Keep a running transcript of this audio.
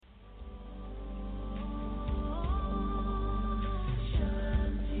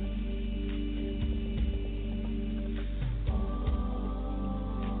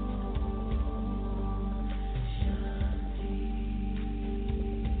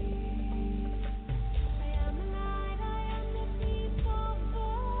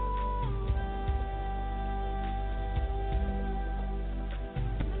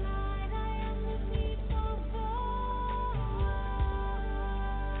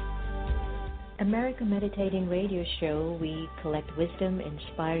America Meditating Radio Show, we collect wisdom,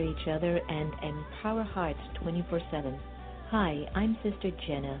 inspire each other, and empower hearts 24/7. Hi, I'm Sister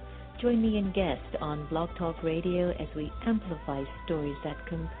Jenna. Join me and guest on Blog Talk Radio as we amplify stories that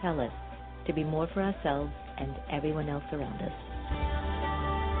compel us to be more for ourselves and everyone else around us.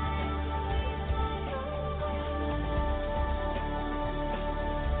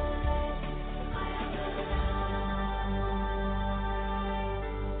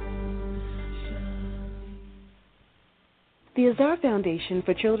 The Azar Foundation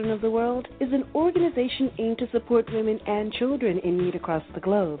for Children of the World is an organization aimed to support women and children in need across the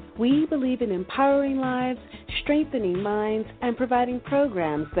globe. We believe in empowering lives, strengthening minds, and providing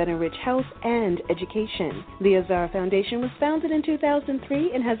programs that enrich health and education. The Azar Foundation was founded in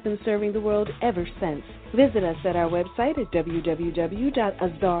 2003 and has been serving the world ever since. Visit us at our website at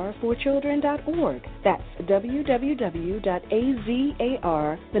www.azar4children.org. That's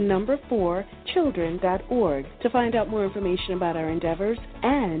www.azar4children.org to find out more information about our endeavors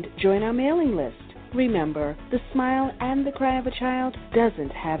and join our mailing list. Remember, the smile and the cry of a child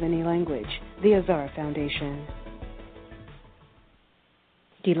doesn't have any language. The Azar Foundation.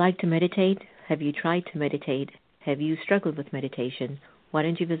 Do you like to meditate? Have you tried to meditate? Have you struggled with meditation? Why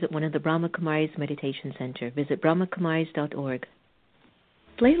don't you visit one of the Brahma Kumaris Meditation Center? Visit brahmakumaris.org.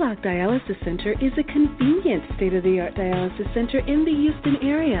 Blaylock Dialysis Center is a convenient state-of-the-art dialysis center in the Houston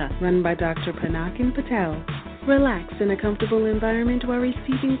area, run by Dr. Panakin Patel. Relax in a comfortable environment while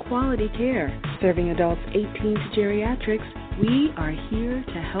receiving quality care. Serving adults 18 to geriatrics, we are here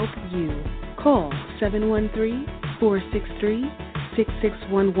to help you. Call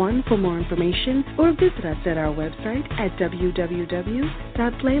 713-463-6611 for more information, or visit us at our website at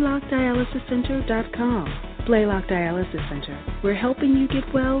www.blaylockdialysiscenter.com. Blaylock Dialysis Center, where helping you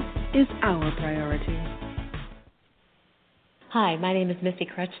get well is our priority. Hi, my name is Missy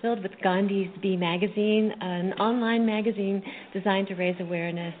Crutchfield with Gandhi's Bee Magazine, an online magazine designed to raise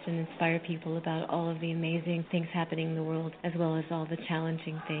awareness and inspire people about all of the amazing things happening in the world, as well as all the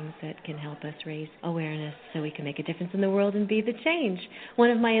challenging things that can help us raise awareness so we can make a difference in the world and be the change. One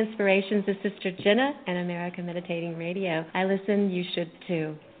of my inspirations is Sister Jenna and America Meditating Radio. I listen, you should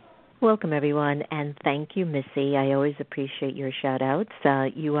too. Welcome, everyone, and thank you, Missy. I always appreciate your shout-outs.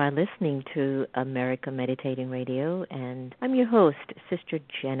 You are listening to America Meditating Radio, and I'm your host, Sister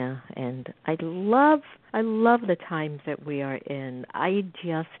Jenna, and I love the times that we are in. I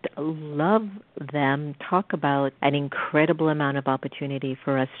just love them. Talk about an incredible amount of opportunity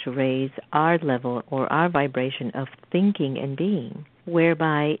for us to raise our level or our vibration of thinking and being,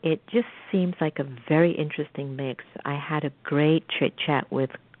 whereby it just seems like a very interesting mix. I had a great chit-chat with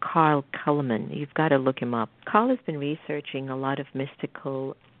Carl Culliman. You've got to look him up. Carl has been researching a lot of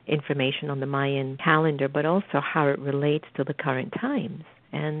mystical information on the Mayan calendar, but also how it relates to the current times.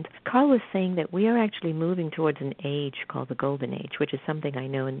 And Carl was saying that we are actually moving towards an age called the Golden Age, which is something I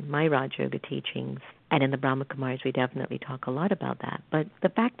know in my Raj Yoga teachings. And in the Brahma Kumaris, we definitely talk a lot about that. But the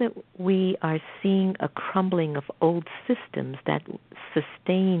fact that we are seeing a crumbling of old systems that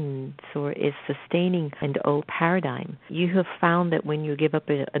sustains or is sustaining an old paradigm. You have found that when you give up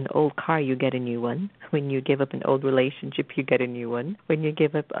an old car, you get a new one. When you give up an old relationship, you get a new one. When you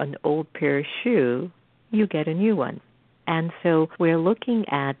give up an old pair of shoes, you get a new one. And so we're looking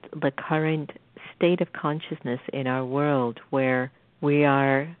at the current state of consciousness in our world where we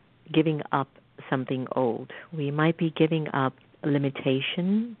are giving up something old. We might be giving up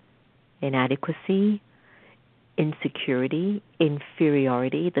limitation, inadequacy, insecurity,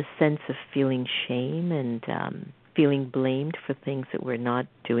 inferiority, the sense of feeling shame and feeling blamed for things that we're not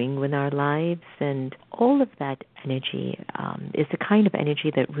doing with our lives. And all of that energy is the kind of energy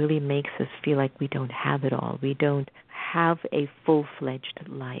that really makes us feel like we don't have it all. We don't have a full-fledged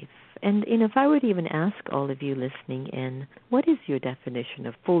life. And if I were to even ask all of you listening in, what is your definition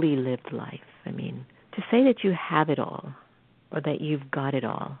of fully lived life? I mean, to say that you have it all or that you've got it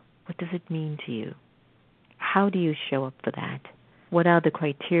all, what does it mean to you? How do you show up for that? What are the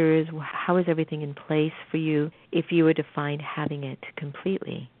criteria? How is everything in place for you if you were to find having it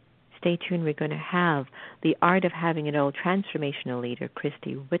completely? Stay tuned. We're going to have the Art of Having It All transformational leader,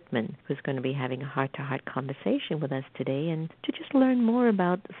 Christy Whitman, who's going to be having a heart-to-heart conversation with us today and to just learn more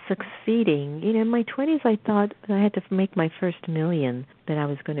about succeeding. You know, in my 20s, I thought when I had to make my first $1 million that I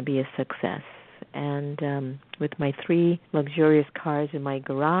was going to be a success. And with my 3 luxurious cars in my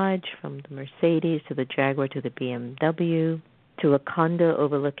garage, from the Mercedes to the Jaguar to the BMW, to a condo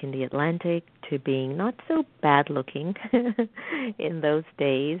overlooking the Atlantic, to being not so bad looking in those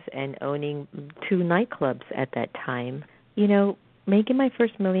days and owning 2 nightclubs at that time. You know, making my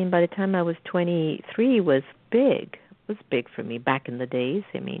first $1 million by the time I was 23 was big. It was big for me back in the days.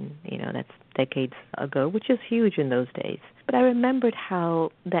 I mean, that's decades ago, which is huge in those days. But I remembered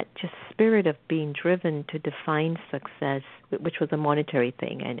how that just spirit of being driven to define success, which was a monetary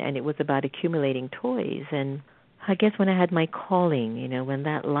thing, and it was about accumulating toys. And I guess when I had my calling, when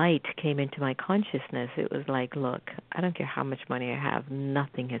that light came into my consciousness, it was like, look, I don't care how much money I have,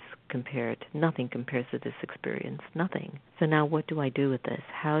 nothing compares to this experience, nothing. So now what do I do with this?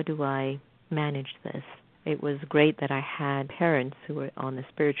 How do I manage this? It was great that I had parents who were on the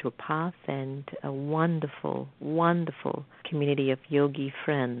spiritual path and a wonderful, wonderful community of yogi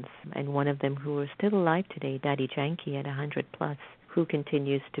friends, and one of them who are still alive today, Daddy Janki at 100 plus, who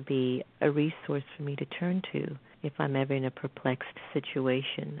continues to be a resource for me to turn to if I'm ever in a perplexed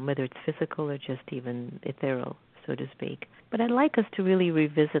situation, whether it's physical or just even ethereal, so to speak. But I'd like us to really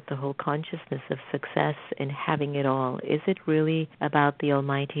revisit the whole consciousness of success and having it all. Is it really about the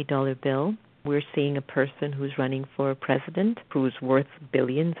almighty dollar bill? We're seeing a person who's running for president who's worth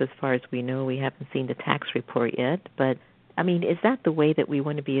billions as far as we know. We haven't seen the tax report yet, but I mean, is that the way that we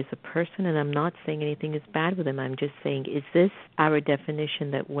want to be as a person? And I'm not saying anything is bad with them. I'm just saying, is this our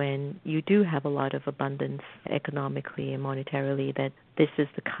definition that when you do have a lot of abundance economically and monetarily, that this is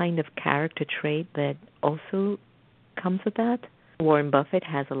the kind of character trait that also comes with that? Warren Buffett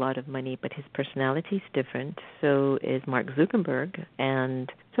has a lot of money, but his personality is different. So is Mark Zuckerberg,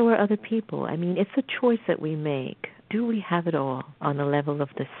 and so are other people. I mean, it's a choice that we make. Do we have it all on the level of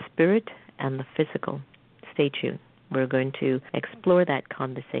the spirit and the physical? Stay tuned. We're going to explore that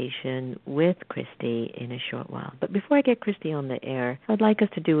conversation with Christy in a short while. But before I get Christy on the air, I'd like us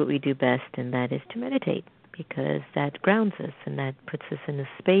to do what we do best, and that is to meditate, because that grounds us and that puts us in a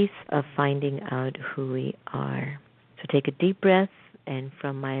space of finding out who we are. So take a deep breath, and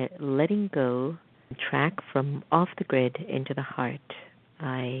from my letting go track from off the grid into the heart,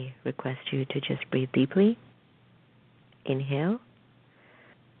 I request you to just breathe deeply. Inhale.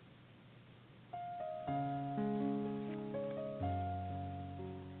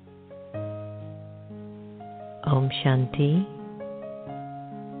 Om Shanti.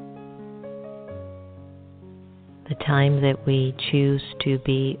 The time that we choose to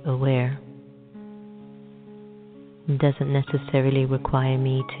be aware doesn't necessarily require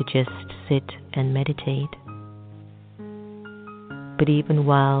me to just sit and meditate. But even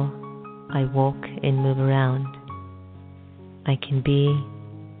while I walk and move around, I can be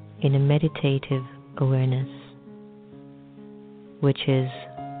in a meditative awareness, which is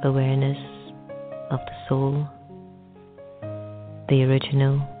awareness of the soul, the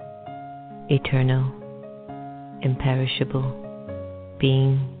original, eternal, imperishable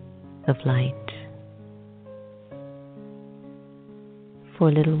being of light. For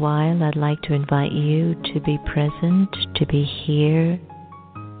a little while, I'd like to invite you to be present, to be here,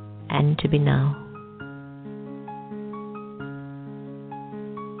 and to be now.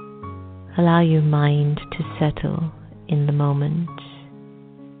 Allow your mind to settle in the moment,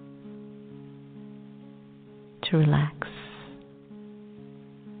 to relax.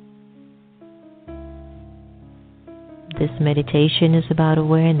 This meditation is about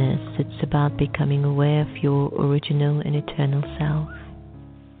awareness. It's about becoming aware of your original and eternal self.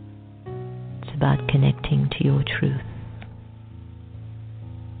 It's about connecting to your truth.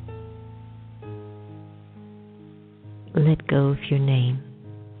 Let go of your name.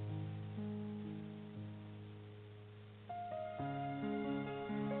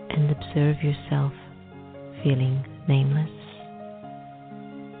 And observe yourself feeling nameless.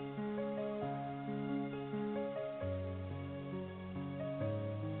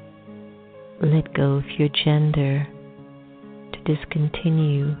 Let go of your gender, to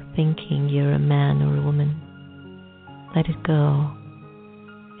discontinue thinking you're a man or a woman. Let it go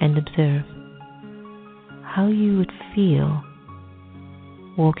and observe how you would feel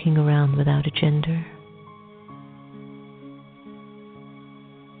walking around without a gender.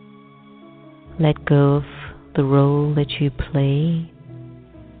 Let go of the role that you play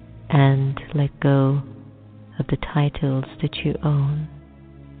and let go of the titles that you own.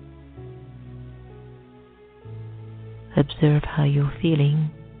 Observe how you're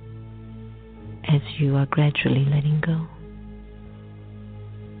feeling as you are gradually letting go.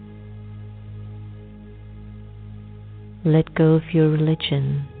 Let go of your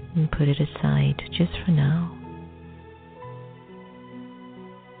religion and put it aside just for now.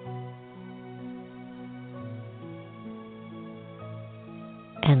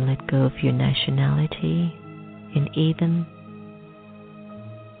 And let go of your nationality and even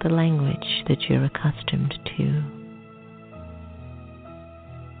the language that you're accustomed to.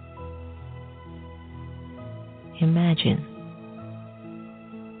 Imagine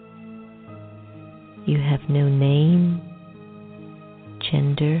You have no name,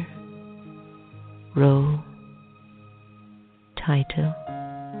 gender, role, title,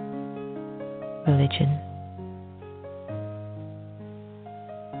 religion,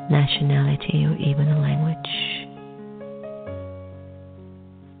 nationality, or even a language.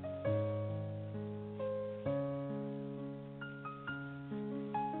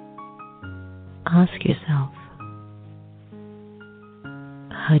 Ask yourself,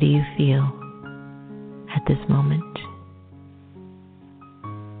 how do you feel at this moment?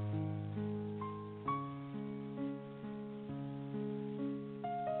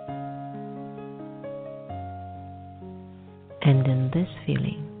 And in this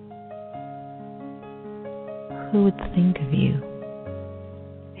feeling, who would think of you,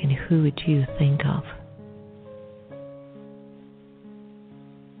 and who would you think of?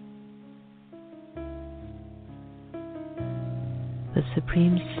 The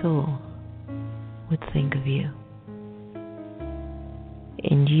Supreme Soul would think of you,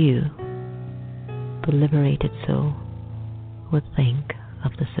 and you, the liberated soul, would think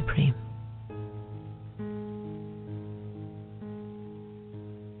of the Supreme.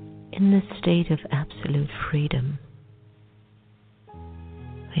 In this state of absolute freedom,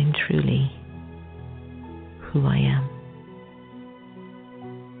 I am truly who I am.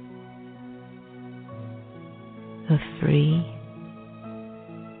 A free,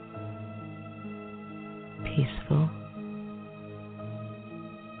 peaceful,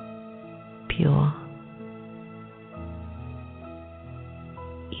 pure,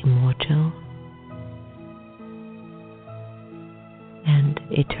 immortal, and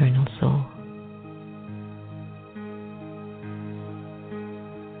eternal soul.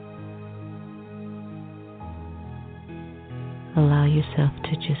 Allow yourself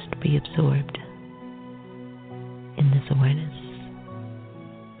to just be absorbed in this awareness.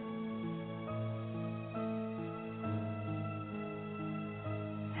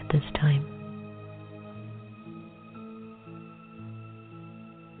 At this time.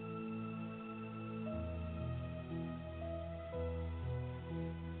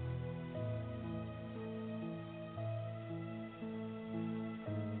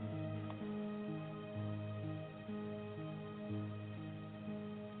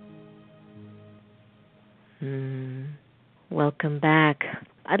 Welcome back.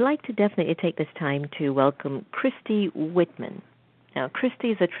 I'd like to definitely take this time to welcome Christy Whitman. Now,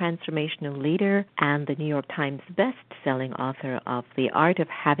 Christy is a transformational leader and the New York Times best-selling author of The Art of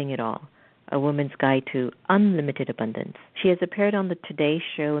Having It All, A Woman's Guide to Unlimited Abundance. She has appeared on the Today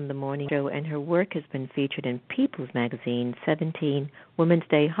Show and the Morning Show, and her work has been featured in People's Magazine, 17, Women's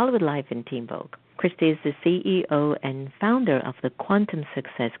Day, Hollywood Life, and Teen Vogue. Christy is the CEO and founder of the Quantum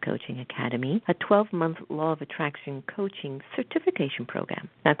Success Coaching Academy, a 12-month Law of Attraction coaching certification program.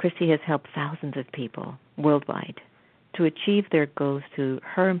 Now, Christy has helped thousands of people worldwide to achieve their goals through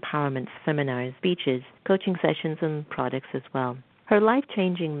her empowerment seminars, speeches, coaching sessions, and products as well. Her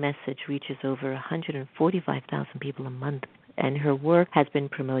life-changing message reaches over 145,000 people a month, and her work has been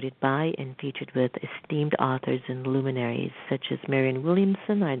promoted by and featured with esteemed authors and luminaries such as Marianne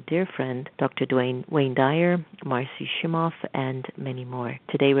Williamson, our dear friend, Dr. Wayne Dyer, Marcy Shimoff, and many more.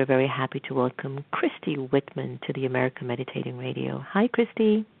 Today we're very happy to welcome Christy Whitman to the American Meditating Radio. Hi,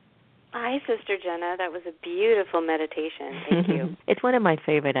 Christy. Hi, Sister Jenna. That was a beautiful meditation. Thank you. It's one of my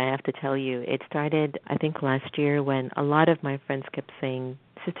favorite, I have to tell you. It started, I think, last year when a lot of my friends kept saying,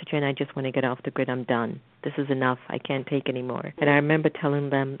 Sister Jenna, I just want to get off the grid. I'm done. This is enough. I can't take anymore. And I remember telling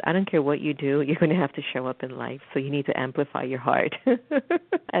them, I don't care what you do, you're going to have to show up in life, so you need to amplify your heart.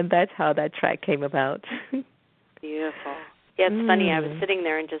 And that's how that track came about. Beautiful. Yeah, it's funny. I was sitting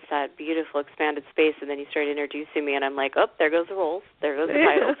there in just that beautiful expanded space, and then you started introducing me, and I'm like, oh, there goes the roles. There goes the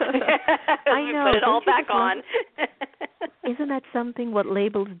titles. I know. Put it all back on. Isn't that something what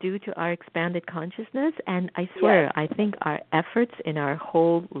labels do to our expanded consciousness? And I swear, yes. I think our efforts in our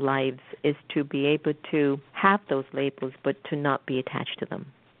whole lives is to be able to have those labels, but to not be attached to them.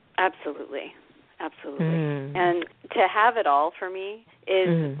 Absolutely. Absolutely. And to have it all for me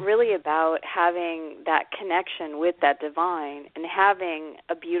is really about having that connection with that divine and having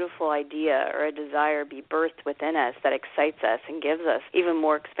a beautiful idea or a desire be birthed within us that excites us and gives us even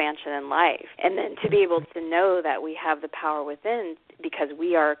more expansion in life. And then to be able to know that we have the power within because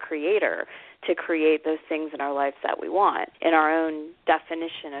we are a creator to create those things in our lives that we want in our own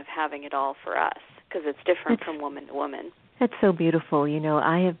definition of having it all for us, because it's different from woman to woman. That's so beautiful. You know,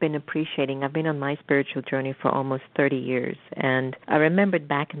 I've been on my spiritual journey for almost 30 years, and I remembered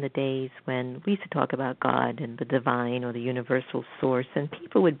back in the days when we used to talk about God and the divine or the universal source, and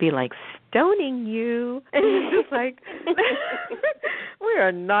people would be like, stoning you. And it's just like, what we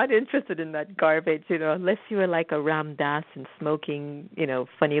are not interested in that garbage, unless you were like a Ram Dass and smoking,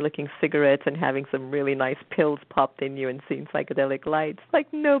 funny-looking cigarettes and having some really nice pills popped in you and seeing psychedelic lights. Like,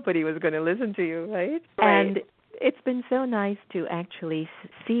 nobody was going to listen to you, right? And it's been so nice to actually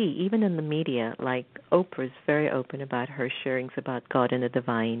see, even in the media, like Oprah's very open about her sharings about God and the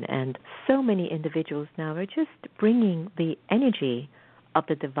divine, and so many individuals now are just bringing the energy of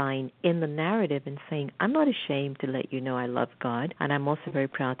the divine in the narrative and saying, I'm not ashamed to let you know I love God, and I'm also very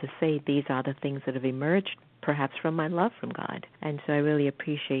proud to say these are the things that have emerged perhaps from my love from God. And so I really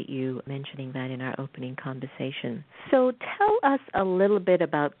appreciate you mentioning that in our opening conversation. So tell us a little bit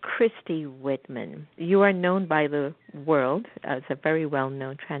about Christy Whitman. You are known by the world as a very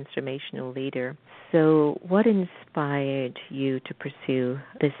well-known transformational leader. So what inspired you to pursue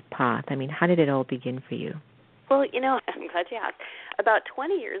this path? I mean, how did it all begin for you? Well, I'm glad you asked. About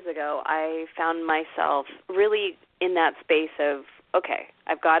 20 years ago, I found myself really in that space of, okay,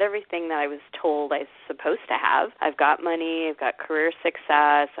 I've got everything that I was told I was supposed to have. I've got money, I've got career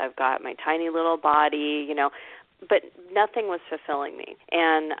success, I've got my tiny little body, but nothing was fulfilling me.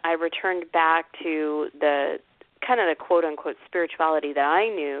 And I returned back to the kind of the quote-unquote spirituality that I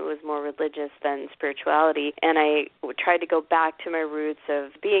knew was more religious than spirituality, and I tried to go back to my roots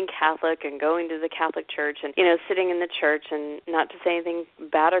of being Catholic and going to the Catholic Church and, sitting in the church, and not to say anything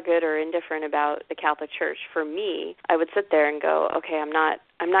bad or good or indifferent about the Catholic Church. For me, I would sit there and go, okay, I'm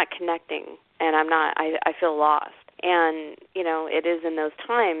not connecting, and I feel lost. And, it is in those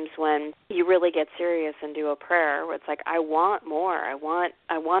times when you really get serious and do a prayer where it's like, I want more. I want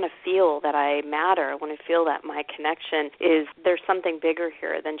to feel that I matter. I want to feel that my connection is, there's something bigger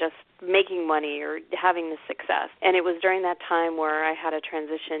here than just making money or having the success. And it was during that time where I had a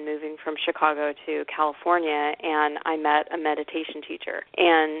transition moving from Chicago to California, and I met a meditation teacher.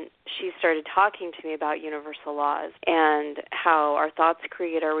 And she started talking to me about universal laws and how our thoughts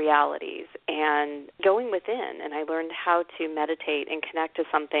create our realities, and going within. And I learned how to meditate and connect to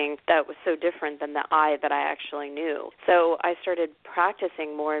something that was so different than the I that I actually knew. So I started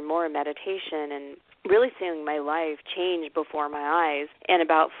practicing more and more meditation and really seeing my life change before my eyes. And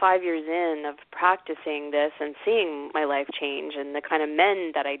about 5 years in of practicing this and seeing my life change, and the kind of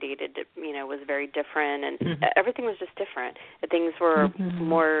men that I dated, was very different, and everything was just different. Things were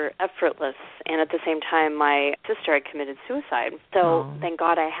more effortless, and at the same time, my sister had committed suicide. So thank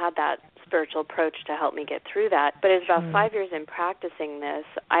God I had that spiritual approach to help me get through that. But it was about 5 years in practicing this,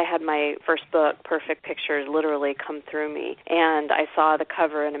 I had my first book, Perfect Pictures, literally come through me, and I saw the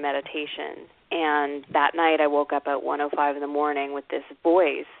cover in a meditation. And that night I woke up at 1:05 in the morning with this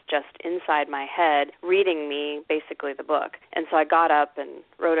voice just inside my head reading me basically the book. And so I got up and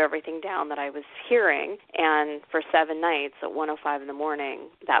wrote everything down that I was hearing. And for 7 nights at 1:05 in the morning,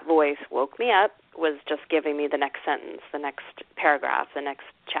 that voice woke me up, was just giving me the next sentence, the next paragraph, the next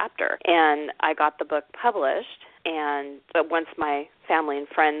chapter. And I got the book published. But once my family and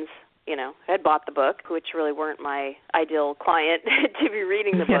friends had bought the book, which really weren't my ideal client to be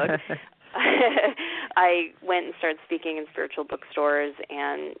reading the book, I went and started speaking in spiritual bookstores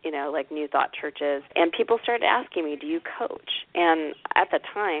and, like New Thought churches. And people started asking me, do you coach? And at the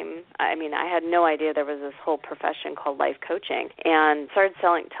time, I had no idea there was this whole profession called life coaching, and started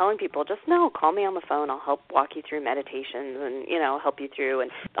telling people, just call me on the phone. I'll help walk you through meditations and, help you through.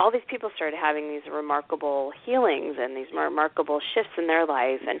 And all these people started having these remarkable healings and these remarkable shifts in their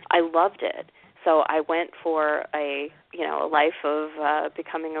life, and I loved it. So I went for a life of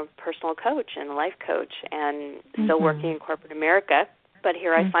becoming a personal coach and a life coach, and still working in corporate America. But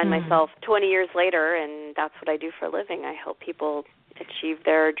here I find myself 20 years later, and that's what I do for a living. I help people achieve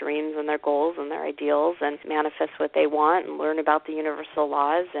their dreams and their goals and their ideals and manifest what they want and learn about the universal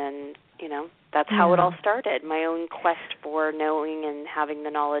laws. And, that's how it all started, my own quest for knowing and having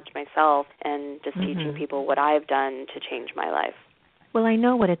the knowledge myself, and just teaching people what I've done to change my life. Well, I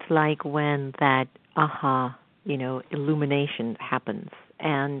know what it's like when that illumination happens.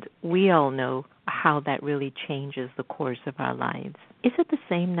 And we all know how that really changes the course of our lives. Is it the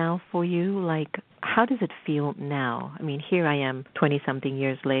same now for you? Like, how does it feel now? Here I am 20-something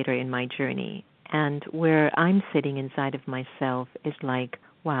years later in my journey, and where I'm sitting inside of myself is like,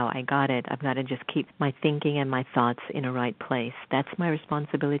 wow, I got it. I've got to just keep my thinking and my thoughts in a right place. That's my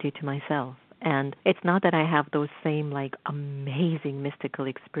responsibility to myself. And it's not that I have those same, amazing mystical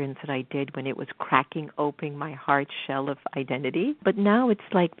experience that I did when it was cracking open my heart shell of identity. But now it's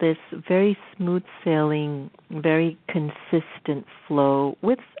like this very smooth sailing, very consistent flow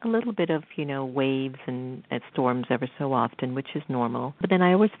with a little bit of, waves and storms ever so often, which is normal. But then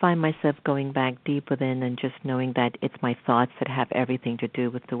I always find myself going back deep within and just knowing that it's my thoughts that have everything to do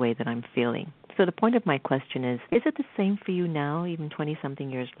with the way that I'm feeling. So the point of my question is it the same for you now, even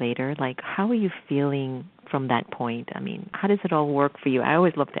 20-something years later? Like, how are you feeling from that point? I mean, how does it all work for you? I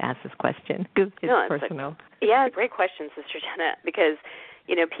always love to ask this question because it's personal. Great question, Sister Jenna, because,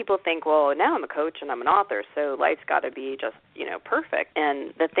 people think, well, now I'm a coach and I'm an author, so life's got to be just, perfect.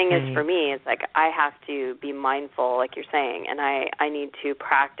 And the thing is, for me, it's like I have to be mindful, like you're saying, and I need to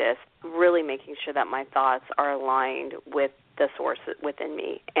practice really making sure that my thoughts are aligned with the source within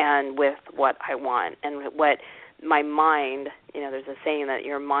me and with what I want and what my mind, there's a saying that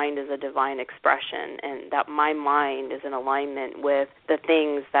your mind is a divine expression, and that my mind is in alignment with the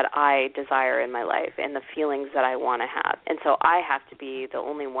things that I desire in my life and the feelings that I want to have. And so I have to be the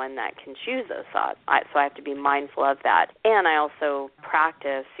only one that can choose those thoughts. So I have to be mindful of that. And I also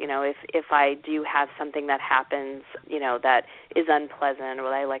practice, if I do have something that happens, that is unpleasant, or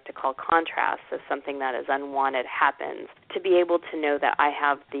what I like to call contrast, so something that is unwanted happens, to be able to know that I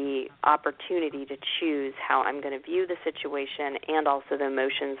have the opportunity to choose how I'm going to view the situation and also the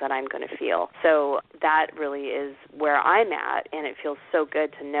emotions that I'm going to feel. So that really is where I'm at, and it feels so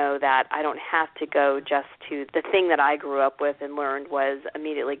good to know that I don't have to go just to the thing that I grew up with and learned was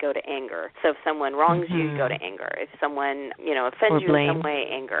immediately go to anger. So if someone wrongs you, go to anger. If someone, offends you in some way,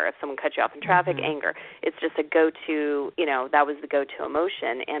 anger. If someone cuts you off in traffic, anger. It's just a go-to, that was the go-to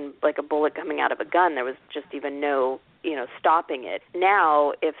emotion, and like a bullet coming out of a gun, there was just even no stopping it.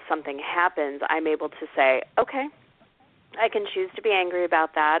 Now, if something happens, I'm able to say, okay, I can choose to be angry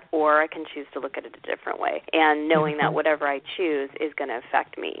about that, or I can choose to look at it a different way, and knowing that whatever I choose is going to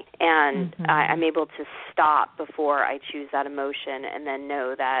affect me. And I'm able to stop before I choose that emotion and then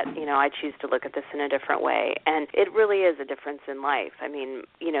know that, I choose to look at this in a different way. And it really is a difference in life. I mean,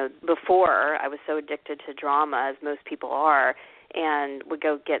 before I was so addicted to drama, as most people are, and would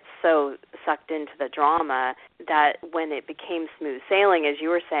go get so sucked into the drama that when it became smooth sailing, as you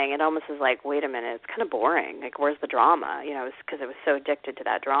were saying, it almost was like, wait a minute, it's kind of boring. Like, where's the drama? Because I was so addicted to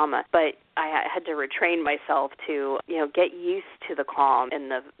that drama. But I had to retrain myself to, get used to the calm and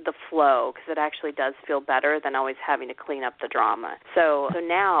the flow, because it actually does feel better than always having to clean up the drama. So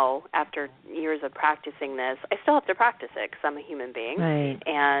now, after years of practicing this, I still have to practice it because I'm a human being. Right.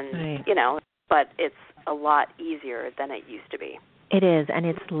 And, but it's a lot easier than it used to be. It is, and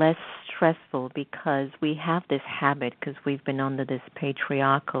it's less stressful because we have this habit, because we've been under this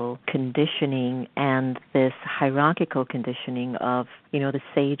patriarchal conditioning and this hierarchical conditioning of, the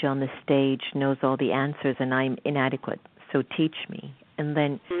sage on the stage knows all the answers and I'm inadequate, so teach me. And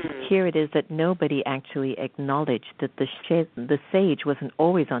then here it is that nobody actually acknowledged that the sage wasn't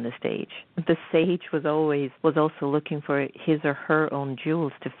always on the stage. The sage was also looking for his or her own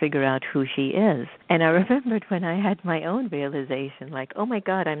jewels to figure out who she is. And I remembered when I had my own realization, like, oh my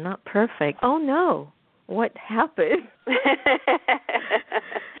God, I'm not perfect. Oh no, what happened?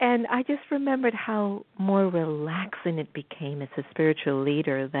 And I just remembered how more relaxing it became as a spiritual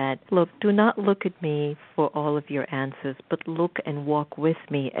leader, that, look, do not look at me for all of your answers, but look and walk with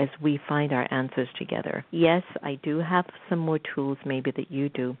me as we find our answers together. Yes, I do have some more tools maybe that you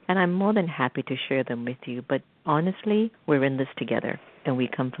do, and I'm more than happy to share them with you, but honestly, we're in this together. And we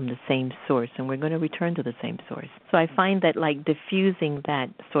come from the same source, and we're going to return to the same source. So I find that, like, diffusing that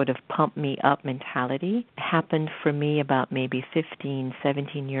sort of pump me up mentality happened for me about maybe 15,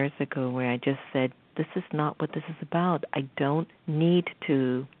 17 years ago, where I just said, this is not what this is about. I don't need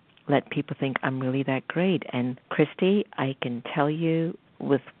to let people think I'm really that great. And Christy, I can tell you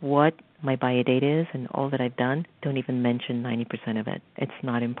with what my biodata is and all that I've done, don't even mention 90% of it. It's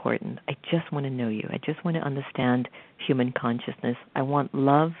not important. I just want to know you. I just want to understand human consciousness. I want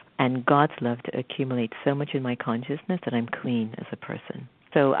love and God's love to accumulate so much in my consciousness that I'm clean as a person.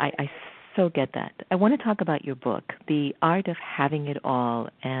 So I so get that. I want to talk about your book, The Art of Having It All,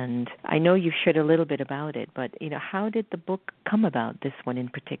 and I know you've shared a little bit about it, but, how did the book come about, this one in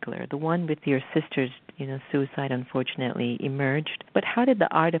particular? The one with your sister's, suicide, unfortunately, emerged, but how did The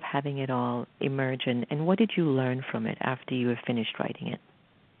Art of Having It All emerge, and what did you learn from it after you were finished writing it?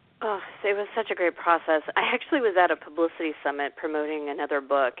 Oh, it was such a great process. I actually was at a publicity summit promoting another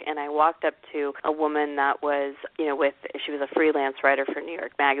book, and I walked up to a woman that was, she was a freelance writer for New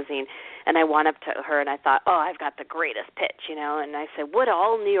York Magazine, and I went up to her and I thought, oh, I've got the greatest pitch, and I said, what do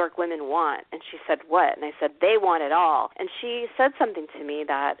all New York women want? And she said, what? And I said, they want it all. And she said something to me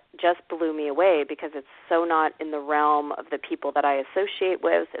that just blew me away, because it's so not in the realm of the people that I associate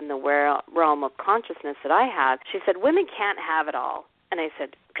with, in the realm of consciousness that I have. She said, women can't have it all. And I said,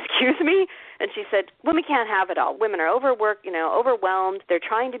 excuse me? And she said, women can't have it all. Women are overworked, overwhelmed. They're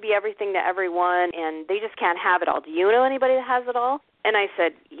trying to be everything to everyone, and they just can't have it all. Do you know anybody that has it all? And I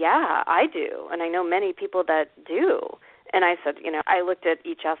said, yeah, I do. And I know many people that do. And I said, I looked at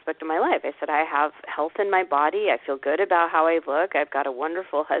each aspect of my life. I said, I have health in my body. I feel good about how I look. I've got a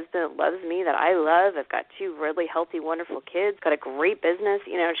wonderful husband that loves me, that I love. I've got 2 really healthy, wonderful kids, got a great business.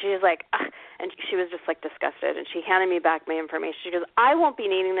 She was like, and she was just like disgusted. And she handed me back my information. She goes, I won't be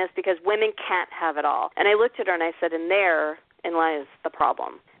needing this because women can't have it all. And I looked at her and I said, and therein lies the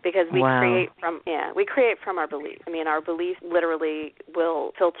problem. Because we create from our beliefs. Our beliefs literally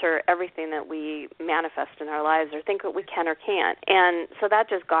will filter everything that we manifest in our lives or think that we can or can't. And so that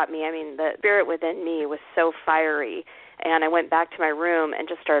just got me. The spirit within me was so fiery. And I went back to my room and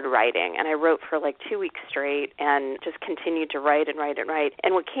just started writing. And I wrote for like 2 weeks straight and just continued to write and write and write.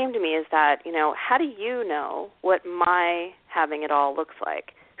 And what came to me is that, how do you know what my having it all looks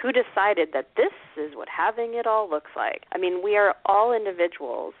like? Who decided that this is what having it all looks like? We are all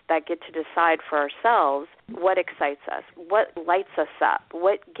individuals that get to decide for ourselves what excites us, what lights us up,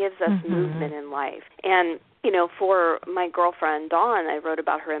 what gives us movement in life. And, for my girlfriend, Dawn, I wrote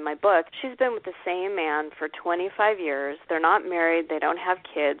about her in my book, she's been with the same man for 25 years. They're not married. They don't have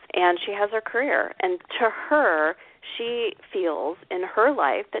kids. And she has her career. And to her, she feels in her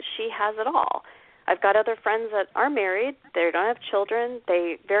life that she has it all. I've got other friends that are married. They don't have children.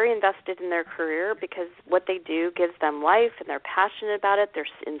 They're very invested in their career because what they do gives them life and they're passionate about it. They're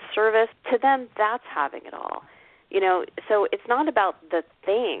in service. To them, that's having it all. So it's not about the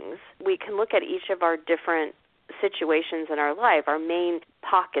things. We can look at each of our different situations in our life, our main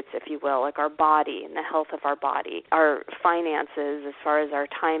pockets, if you will, like our body and the health of our body, our finances as far as our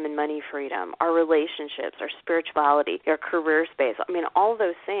time and money freedom, our relationships, our spirituality, our career space. All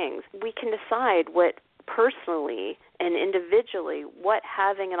those things. We can decide what personally and individually what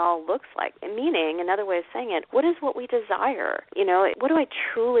having it all looks like. Meaning, another way of saying it, what is what we desire? What do I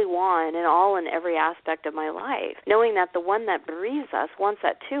truly want in every aspect of my life? Knowing that the one that breathes us wants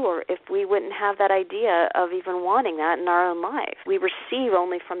that too, or if we wouldn't have that idea of even wanting that in our own life. We receive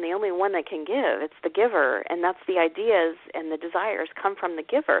only from the only one that can give. It's the giver, and that's the ideas and the desires come from the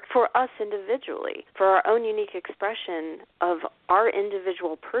giver for us individually, for our own unique expression of our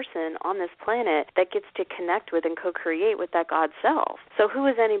individual person on this planet that gets to connect with and co-create with that God self. So who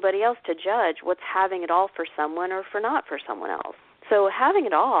is anybody else to judge what's having it all for someone or for not for someone else? So having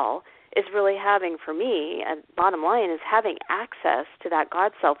it all is really having, for me, and bottom line, is having access to that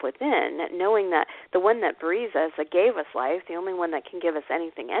God self within, knowing that the one that breathes us, that gave us life, the only one that can give us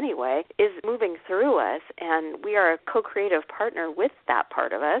anything anyway, is moving through us, and we are a co-creative partner with that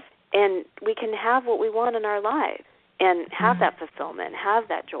part of us, and we can have what we want in our lives and have that fulfillment, have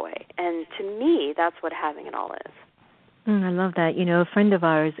that joy. And to me, that's what having it all is. I love that. A friend of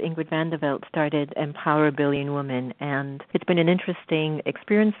ours, Ingrid Vandeveld, started Empower a Billion Women, and it's been an interesting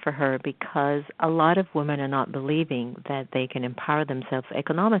experience for her because a lot of women are not believing that they can empower themselves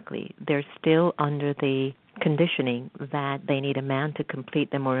economically. They're still under the conditioning that they need a man to complete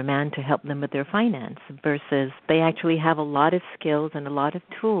them or a man to help them with their finance, versus they actually have a lot of skills and a lot of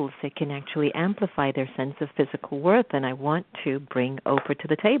tools that can actually amplify their sense of physical worth. And I want to bring Oprah to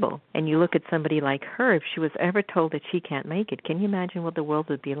the table. And you look at somebody like her, if she was ever told that she can't make it, can you imagine what the world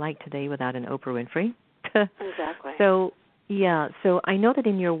would be like today without an Oprah Winfrey? Exactly. So I know that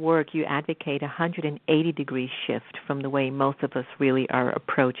in your work you advocate a 180-degree shift from the way most of us really are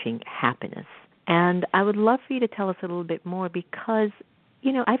approaching happiness. And I would love for you to tell us a little bit more because,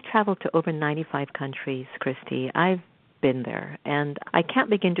 I've traveled to over 95 countries, Christy. I've been there. And I can't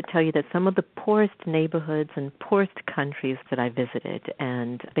begin to tell you that some of the poorest neighborhoods and poorest countries that I visited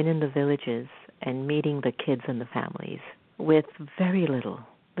and been in the villages and meeting the kids and the families with very little,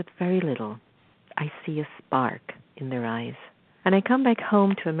 I see a spark in their eyes. And I come back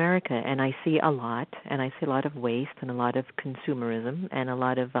home to America and I see a lot, and I see a lot of waste and a lot of consumerism and a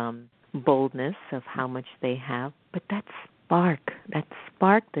lot of boldness of how much they have, but that spark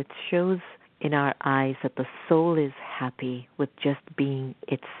that shows in our eyes that the soul is happy with just being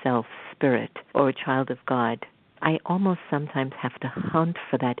itself, spirit, or a child of God. I almost sometimes have to hunt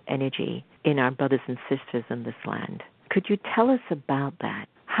for that energy in our brothers and sisters in this land. Could you tell us about that?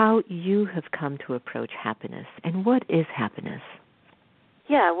 How you have come to approach happiness, and what is happiness?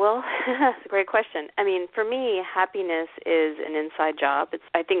 Yeah, well, that's a great question. For me, happiness is an inside job.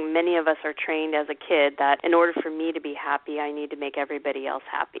 I think many of us are trained as a kid that in order for me to be happy, I need to make everybody else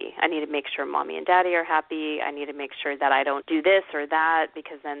happy. I need to make sure mommy and daddy are happy. I need to make sure that I don't do this or that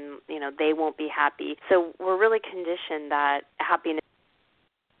because then, they won't be happy. So we're really conditioned that happiness